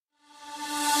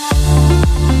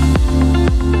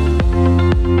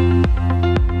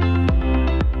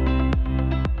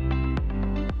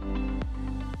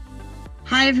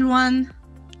everyone.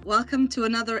 Welcome to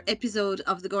another episode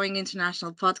of the Going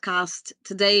International podcast.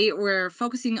 Today we're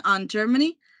focusing on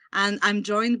Germany, and I'm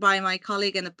joined by my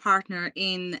colleague and a partner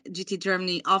in GT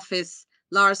Germany office,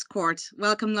 Lars Kort.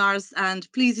 Welcome, Lars, and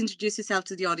please introduce yourself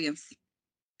to the audience.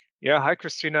 Yeah, hi,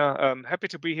 Christina. Happy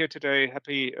to be here today.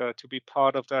 Happy to be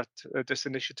part of this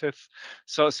initiative.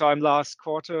 So I'm Lars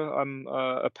Korte. I'm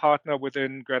a partner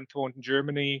within Thornton,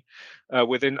 Germany,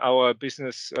 within our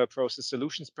business process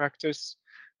solutions practice.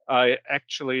 I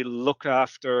actually look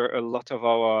after a lot of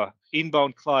our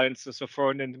inbound clients, so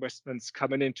foreign investments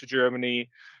coming into Germany,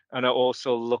 and I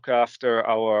also look after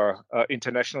our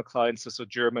international clients, so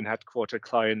German headquartered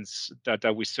clients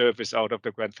that we service out of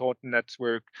the Thornton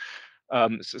network.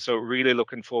 So really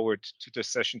looking forward to this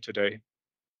session today.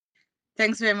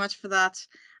 Thanks very much for that.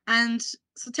 And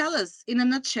so tell us, in a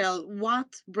nutshell, what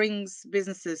brings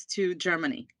businesses to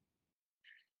Germany?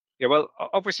 Yeah, well,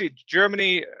 obviously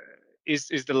Germany is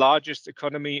the largest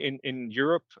economy in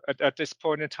Europe at this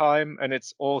point in time, and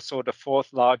it's also the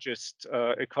fourth largest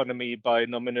economy by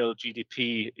nominal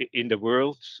GDP in the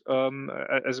world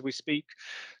as we speak.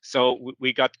 So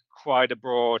we got quite a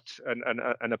broad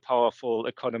and a powerful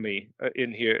economy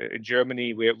in here in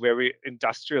Germany. We're very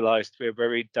industrialized. We're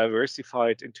very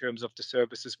diversified in terms of the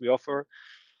services we offer.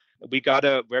 We got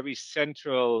a very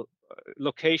central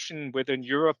location within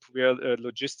Europe. We are a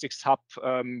logistics hub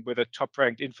with a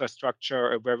top-ranked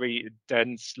infrastructure, a very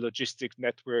dense logistic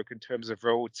network in terms of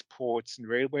roads, ports, and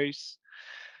railways.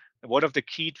 One of the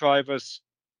key drivers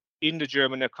in the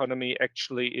German economy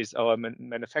actually is our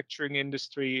manufacturing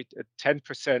industry.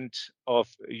 10% of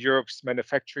Europe's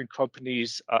manufacturing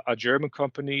companies are German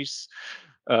companies.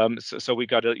 So we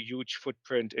got a huge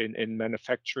footprint in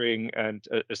manufacturing and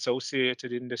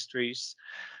associated industries.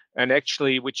 And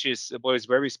actually, what is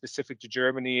very specific to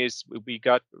Germany is we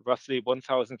got roughly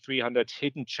 1,300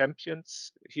 hidden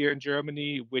champions here in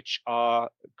Germany, which are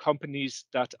companies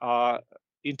that are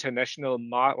international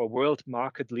or world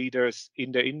market leaders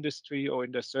in the industry or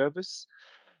in the service.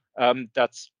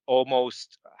 That's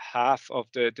almost half of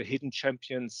the hidden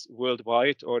champions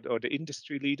worldwide or the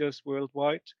industry leaders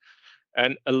worldwide.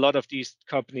 And a lot of these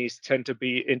companies tend to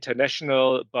be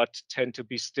international, but tend to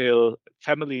be still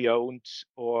family owned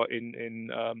or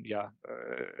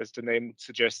as the name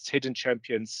suggests, hidden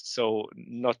champions. So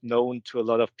not known to a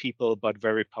lot of people, but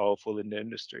very powerful in the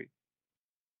industry.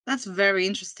 That's very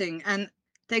interesting. And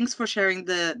thanks for sharing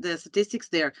the statistics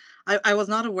there. I was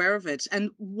not aware of it.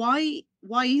 And why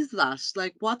is that?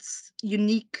 Like, what's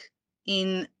unique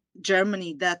in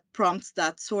Germany that prompts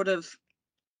that sort of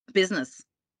business?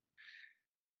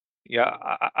 Yeah,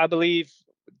 I believe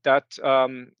that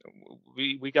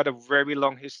we got a very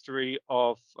long history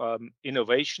of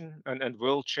innovation and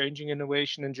world-changing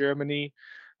innovation in Germany.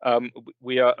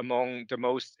 We are among the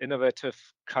most innovative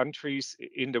countries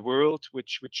in the world,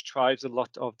 which drives a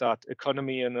lot of that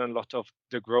economy and a lot of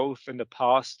the growth in the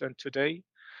past and today.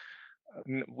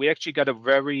 We actually got a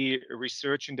very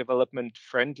research and development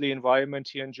friendly environment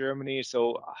here in Germany.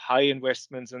 So high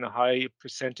investments and a high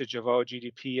percentage of our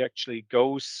GDP actually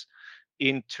goes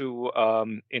into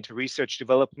research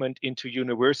development, into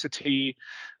university.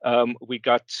 We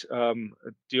got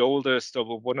the oldest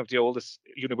or one of the oldest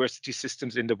university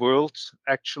systems in the world.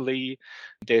 Actually,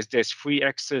 there's free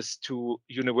access to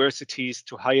universities,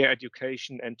 to higher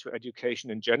education, and to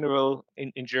education in general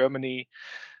in Germany.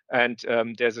 And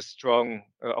there's a strong,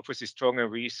 obviously stronger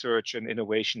research and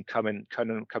innovation coming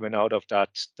out of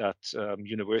that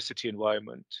university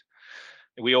environment.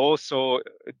 We also,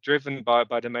 driven by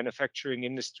the manufacturing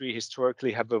industry,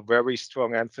 historically have a very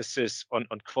strong emphasis on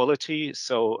quality.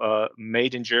 So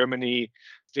made in Germany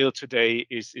still today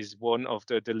is one of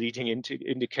the leading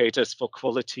indicators for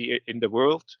quality in the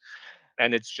world.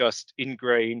 And it's just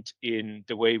ingrained in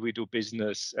the way we do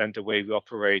business and the way we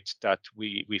operate that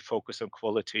we focus on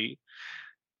quality.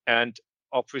 And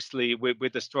obviously,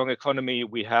 with the strong economy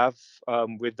we have,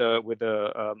 with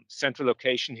the central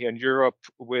location here in Europe,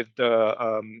 with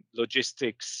the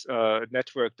logistics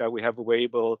network that we have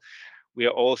available, we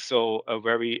are also a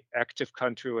very active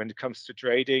country when it comes to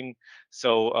trading.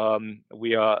 So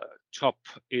we are top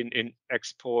in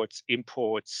exports,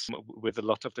 imports with a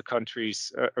lot of the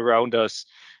countries around us,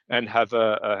 and have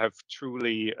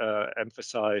truly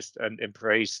emphasized and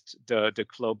embraced the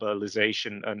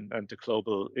globalization and the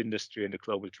global industry and the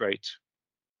global trade.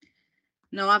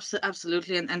 No,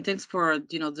 absolutely, and thanks for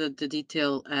the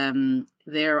detail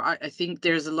there. I think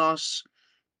there's a lot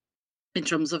in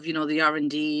terms of the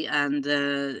R&D and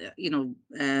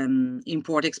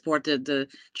import export, the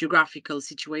geographical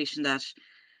situation that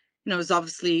is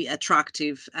obviously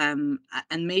attractive, and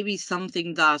maybe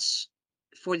something that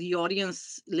for the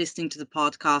audience listening to the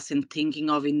podcast and thinking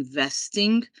of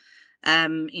investing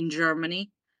in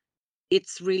Germany,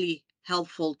 it's really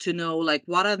helpful to know, like,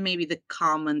 what are maybe the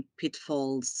common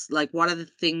pitfalls, like what are the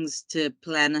things to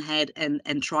plan ahead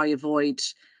and try avoid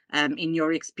in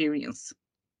your experience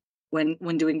when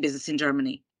doing business in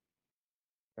Germany.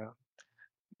 Yeah.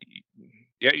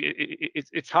 Yeah,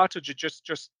 it's hard to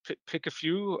just pick a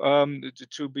few.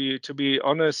 To be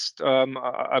honest,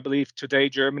 I believe today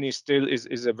Germany still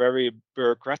is a very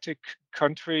bureaucratic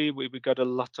country. We got a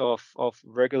lot of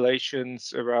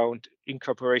regulations around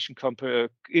incorporating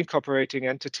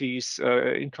entities,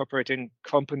 incorporating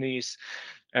companies,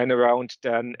 and around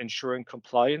then ensuring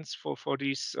compliance for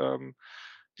these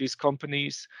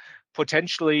companies.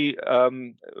 Potentially,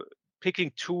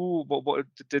 picking two what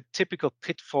the typical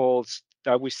pitfalls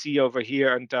that we see over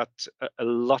here, and that a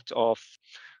lot of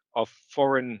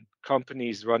foreign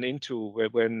companies run into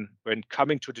when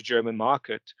coming to the German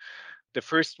market. The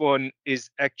first one is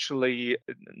actually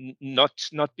not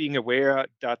being aware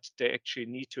that they actually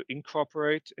need to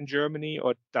incorporate in Germany,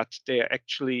 or that they are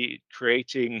actually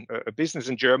creating a business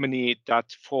in Germany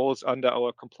that falls under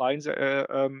our compliance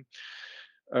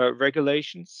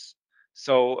regulations.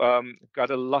 So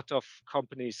got a lot of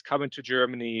companies coming to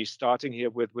Germany, starting here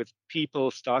with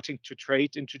people starting to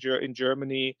trade in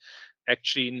Germany,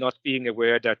 actually not being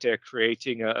aware that they're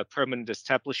creating a permanent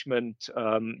establishment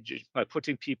by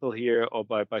putting people here, or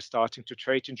by starting to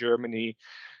trade in Germany,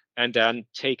 and then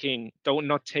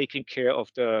not taking care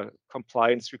of the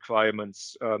compliance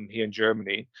requirements here in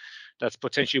Germany. That's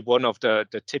potentially one of the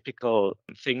typical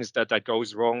things that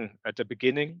goes wrong at the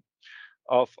beginning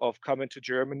of coming to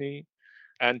Germany.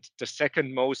 And the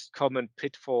second most common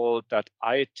pitfall that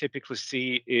I typically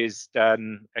see is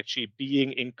then actually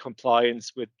being in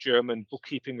compliance with German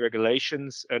bookkeeping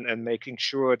regulations, and making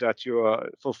sure that you are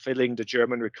fulfilling the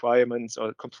German requirements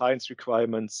or compliance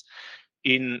requirements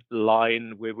in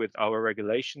line with our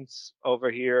regulations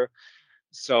over here.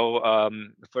 So,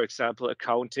 for example,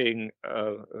 accounting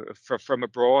from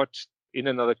abroad in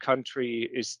another country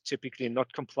is typically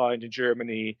not compliant in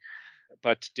Germany,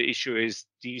 but the issue is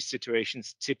these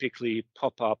situations typically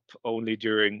pop up only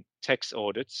during tax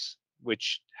audits,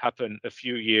 which happen a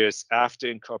few years after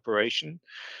incorporation.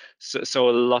 So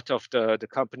a lot of the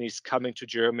companies coming to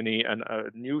Germany and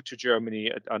are new to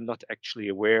Germany are not actually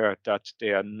aware that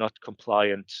they are not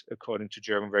compliant according to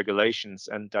German regulations,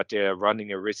 and that they are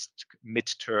running a risk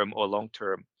midterm or long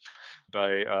term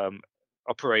by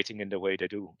operating in the way they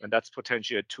do. And that's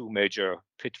potentially two major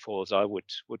pitfalls I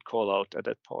would call out at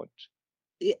that point.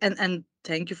 And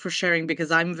thank you for sharing,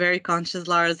 because I'm very conscious,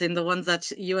 Lars, in the ones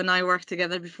that you and I worked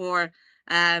together before.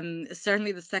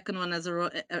 Certainly the second one as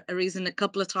a reason a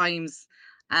couple of times.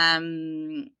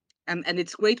 And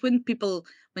it's great when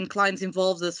clients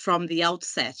involve us from the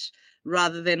outset,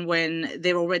 rather than when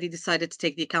they've already decided to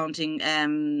take the accounting,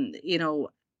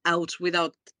 out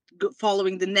without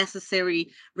following the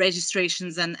necessary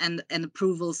registrations and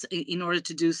approvals in order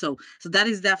to do so. So that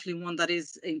is definitely one that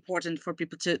is important for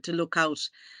people to look out.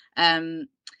 Um,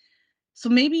 so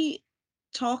maybe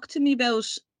talk to me about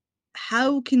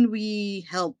how can we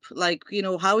help? Like,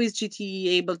 how is GT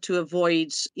able to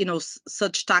avoid,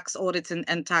 such tax audits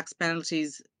and tax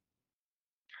penalties?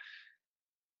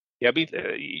 Yeah, I mean,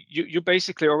 you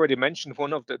basically already mentioned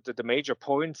one of the major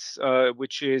points,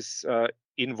 which is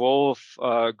involve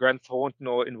Grant Thornton,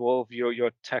 or involve your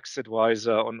tax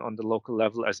advisor on the local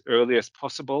level as early as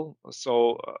possible.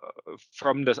 So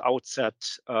from the outset,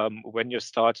 when you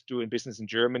start doing business in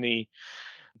Germany,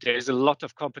 there's a lot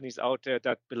of companies out there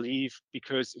that believe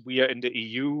because we are in the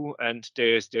EU and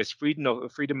there's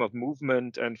freedom of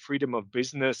movement and freedom of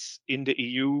business in the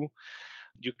EU,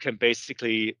 you can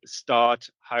basically start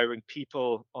hiring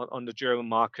people on the German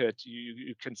market.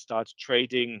 You can start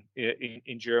trading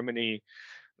in Germany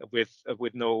with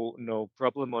no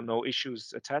problem or no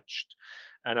issues attached.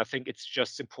 And I think it's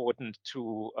just important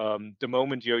to the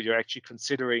moment you're actually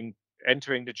considering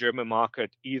entering the German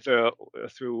market, either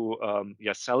through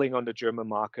selling on the German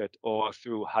market, or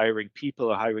through hiring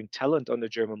people or hiring talent on the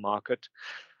German market,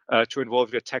 to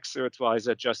involve your tax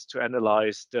advisor just to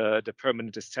analyze the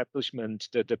permanent establishment,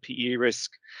 the PE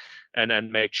risk, and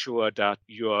then make sure that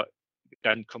you're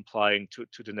then complying to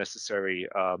the necessary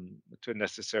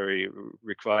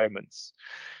requirements.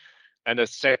 And the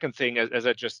second thing, as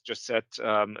I just said,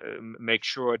 make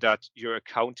sure that your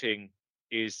accounting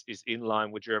is in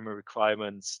line with German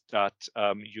requirements, that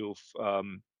you've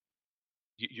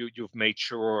made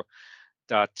sure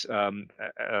that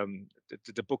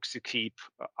the books you keep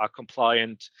are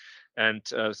compliant. And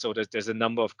so there's a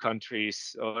number of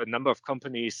countries, or a number of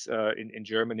companies in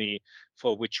Germany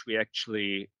for which we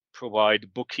actually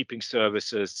provide bookkeeping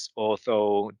services,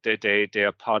 although they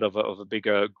are part of a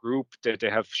bigger group. They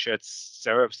have shared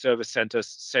service centers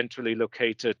centrally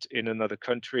located in another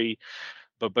country,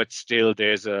 but still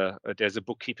there's a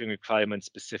bookkeeping requirement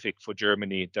specific for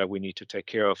Germany that we need to take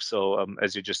care of. So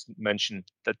as you just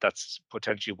mentioned, that's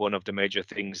potentially one of the major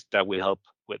things that we help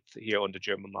with here on the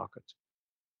German market.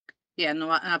 Yeah,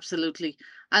 no, absolutely.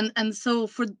 And so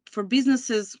for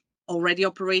businesses already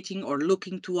operating or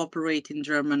looking to operate in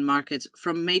German market,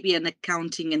 from maybe an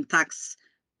accounting and tax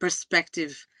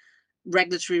perspective,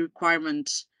 regulatory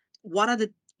requirement, what are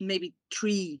the maybe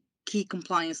three key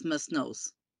compliance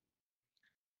must-knows?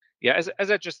 Yeah,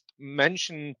 as I just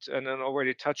mentioned and then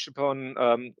already touched upon,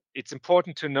 it's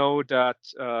important to know that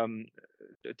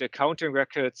the accounting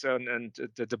records and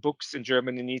the books in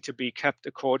Germany need to be kept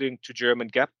according to German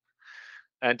GAAP,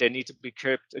 and they need to be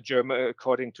kept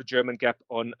according to German GAAP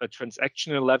on a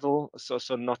transactional level. So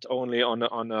not only on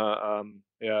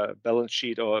a balance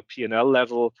sheet or a P&L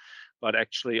level, but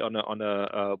actually on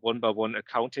a one-by-one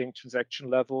accounting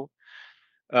transaction level.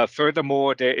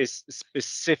 Furthermore, there is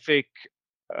specific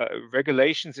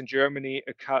regulations in Germany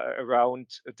around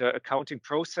the accounting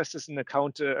processes and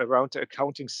around the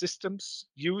accounting systems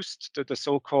used, the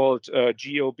so-called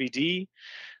GOBD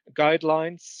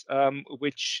guidelines,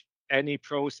 which any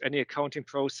accounting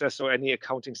process or any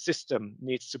accounting system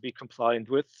needs to be compliant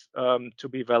with to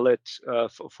be valid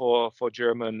for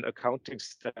German accounting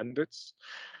standards.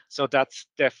 So that's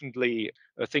definitely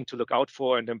a thing to look out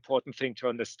for. And the important thing to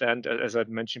understand, as I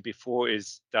mentioned before,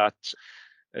 is that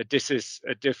this is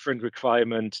a different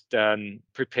requirement than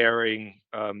preparing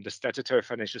the statutory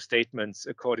financial statements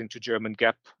according to German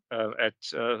GAAP at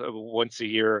once a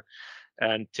year.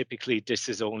 And typically, this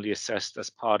is only assessed as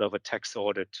part of a tax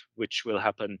audit, which will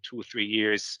happen 2-3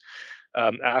 years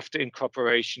after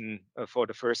incorporation for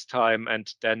the first time.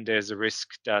 And then there's a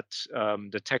risk that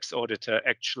the tax auditor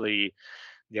actually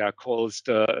calls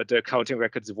the accounting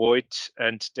records void,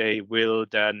 and they will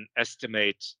then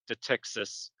estimate the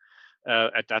taxes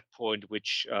at that point,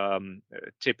 which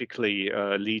typically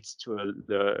leads to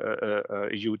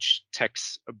a huge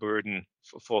tax burden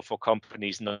for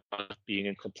companies not being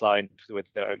in compliance with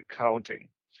their accounting.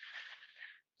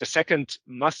 The second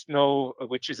must know,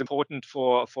 which is important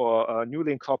for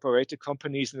newly incorporated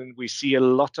companies, and we see a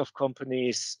lot of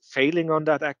companies failing on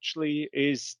that actually,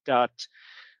 is that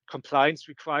compliance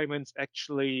requirements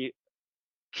actually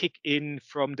kick in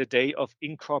from the day of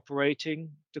incorporating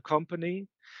the company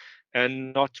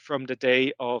and not from the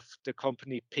day of the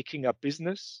company picking up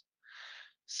business.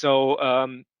 So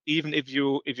even if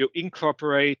you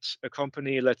incorporate a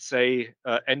company, let's say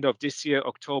end of this year,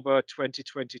 October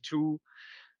 2022,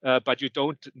 but you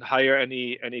don't hire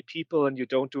any people and you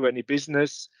don't do any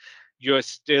business, you're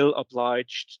still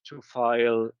obliged to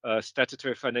file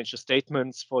statutory financial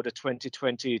statements for the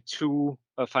 2022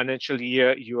 financial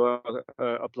year. You are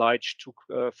obliged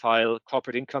to file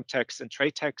corporate income tax and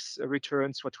trade tax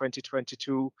returns for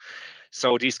 2022.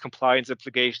 So these compliance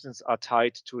obligations are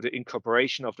tied to the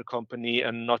incorporation of the company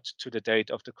and not to the date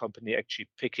of the company actually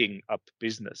picking up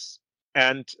business.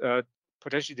 And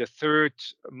potentially the third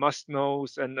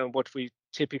must-knows, and what we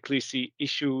typically see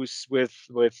issues with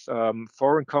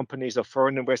foreign companies or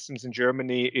foreign investments in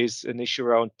Germany, is an issue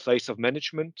around place of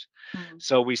management.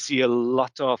 So we see a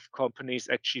lot of companies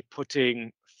actually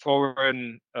putting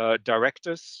foreign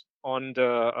directors on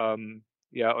the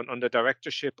on the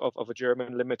directorship of a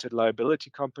German limited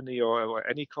liability company or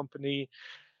any company,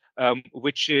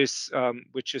 which is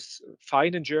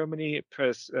fine in Germany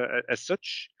as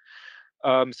such.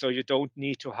 So you don't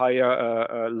need to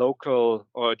hire a local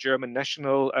or a German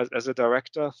national as a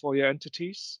director for your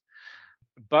entities.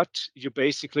 But you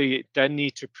basically then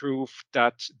need to prove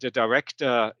that the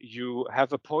director you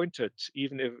have appointed,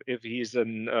 even if he's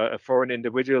a foreign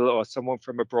individual or someone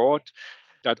from abroad,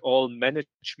 that all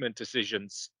management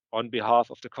decisions on behalf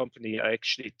of the company are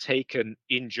actually taken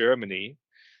in Germany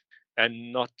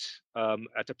and not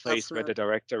at a place where the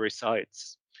director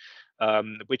resides.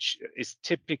 Which is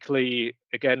typically,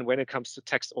 again, when it comes to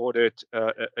tax audit,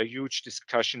 a huge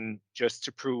discussion just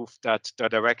to prove that the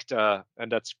director,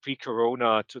 and that's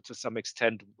pre-corona to some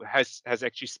extent, has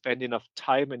actually spent enough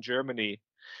time in Germany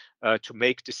to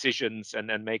make decisions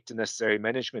and make the necessary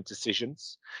management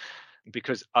decisions.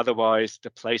 because otherwise the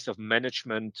place of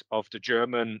management of the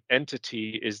German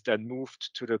entity is then moved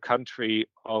to the country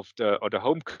of the or the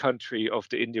home country of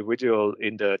the individual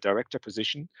in the director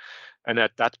position. And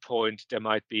at that point, there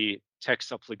might be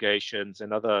tax obligations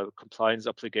and other compliance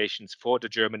obligations for the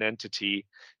German entity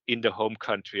in the home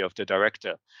country of the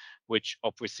director, which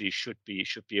obviously should be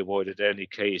avoided in any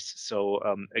case. So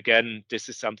again, this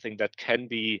is something that can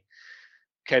be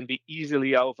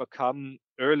easily overcome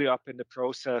early up in the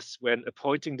process when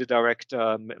appointing the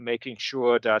director, making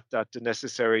sure that the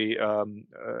necessary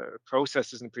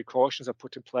processes and precautions are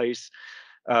put in place.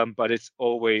 But it's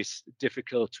always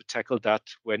difficult to tackle that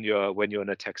when you're in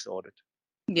a tax audit.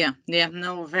 Yeah,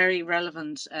 no, very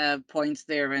relevant points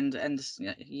there, and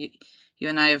you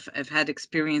and I have had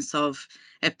experience of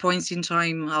at points in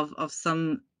time of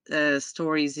some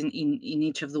stories in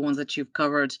each of the ones that you've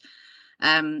covered.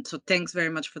 So thanks very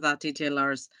much for that detail,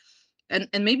 Lars. And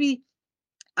maybe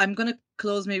I'm going to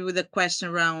close maybe with a question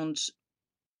around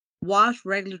what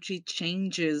regulatory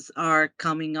changes are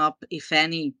coming up, if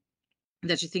any,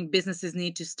 that you think businesses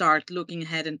need to start looking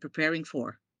ahead and preparing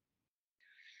for.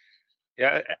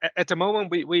 Yeah, at the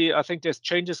moment, we I think there's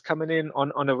changes coming in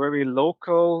on a very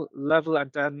local level,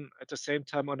 and then at the same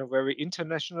time on a very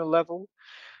international level.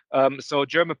 So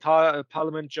German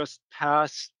Parliament just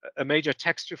passed a major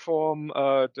tax reform,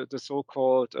 the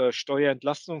so-called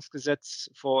Steuerentlastungsgesetz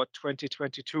for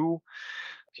 2022,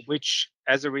 which,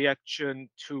 as a reaction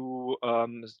to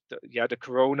the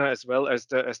Corona as well as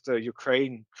the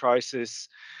Ukraine crisis,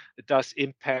 does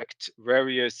impact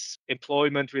various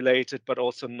employment-related but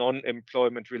also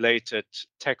non-employment-related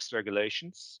tax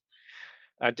regulations.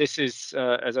 And this is,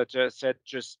 as I just said,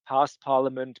 just past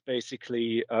Parliament,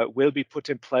 basically will be put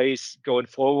in place going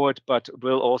forward, but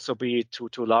will also be to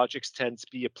a large extent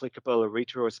be applicable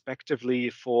retrospectively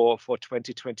for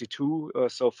 2022.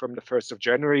 So from the 1st of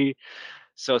January.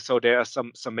 So there are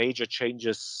some major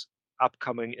changes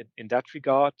upcoming in that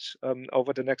regard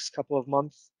over the next couple of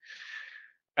months.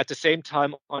 At the same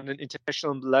time, on an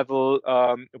international level,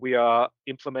 we are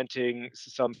implementing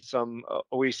some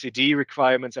OECD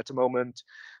requirements at the moment.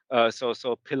 So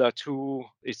Pillar 2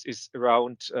 is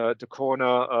around the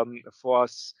corner for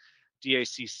us.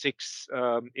 DAC 6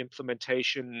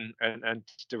 implementation and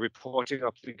the reporting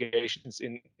obligations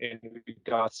in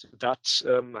regards to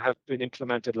that have been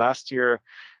implemented last year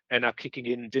and are kicking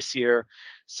in this year.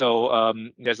 So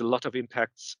there's a lot of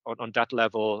impacts on that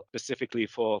level, specifically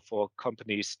for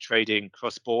companies trading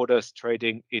cross borders,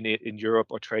 trading in Europe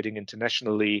or trading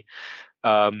internationally.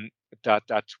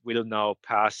 That will now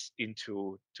pass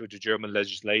into the German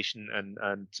legislation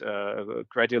and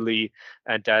gradually,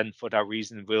 and then for that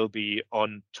reason will be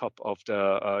on top of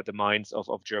the minds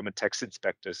of German tax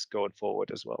inspectors going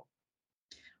forward as well.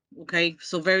 Okay,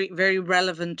 so very, very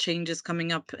relevant changes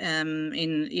coming up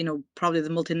in, probably the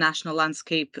multinational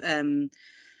landscape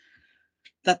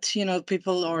that,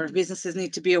 people or businesses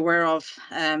need to be aware of.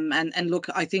 And look,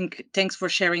 I think thanks for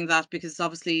sharing that, because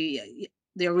obviously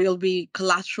there will be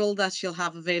collateral that you'll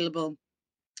have available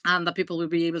and that people will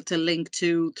be able to link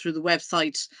to through the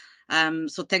website.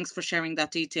 So thanks for sharing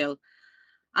that detail.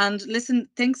 And listen,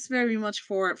 thanks very much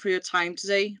for your time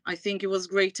today. I think it was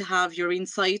great to have your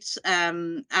insight,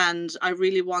 and I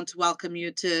really want to welcome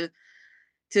you to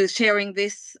sharing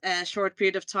this short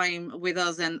period of time with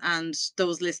us and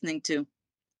those listening too.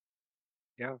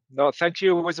 Yeah, no, thank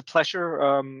you. It was a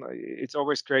pleasure. It's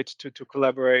always great to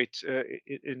collaborate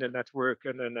in the network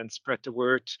and spread the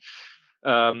word.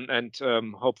 And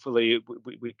hopefully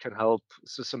we can help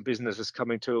some businesses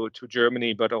coming to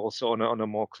Germany, but also on a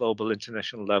more global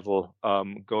international level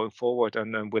going forward,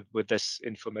 and with this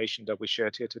information that we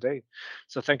shared here today.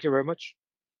 So thank you very much.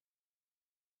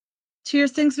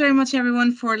 Cheers. Thanks very much,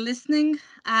 everyone, for listening,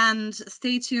 and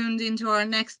stay tuned into our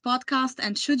next podcast.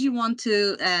 And should you want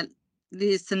to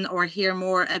listen or hear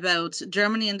more about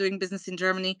Germany and doing business in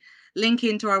Germany, link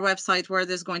into our website where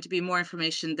there's going to be more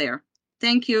information there.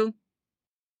 Thank you.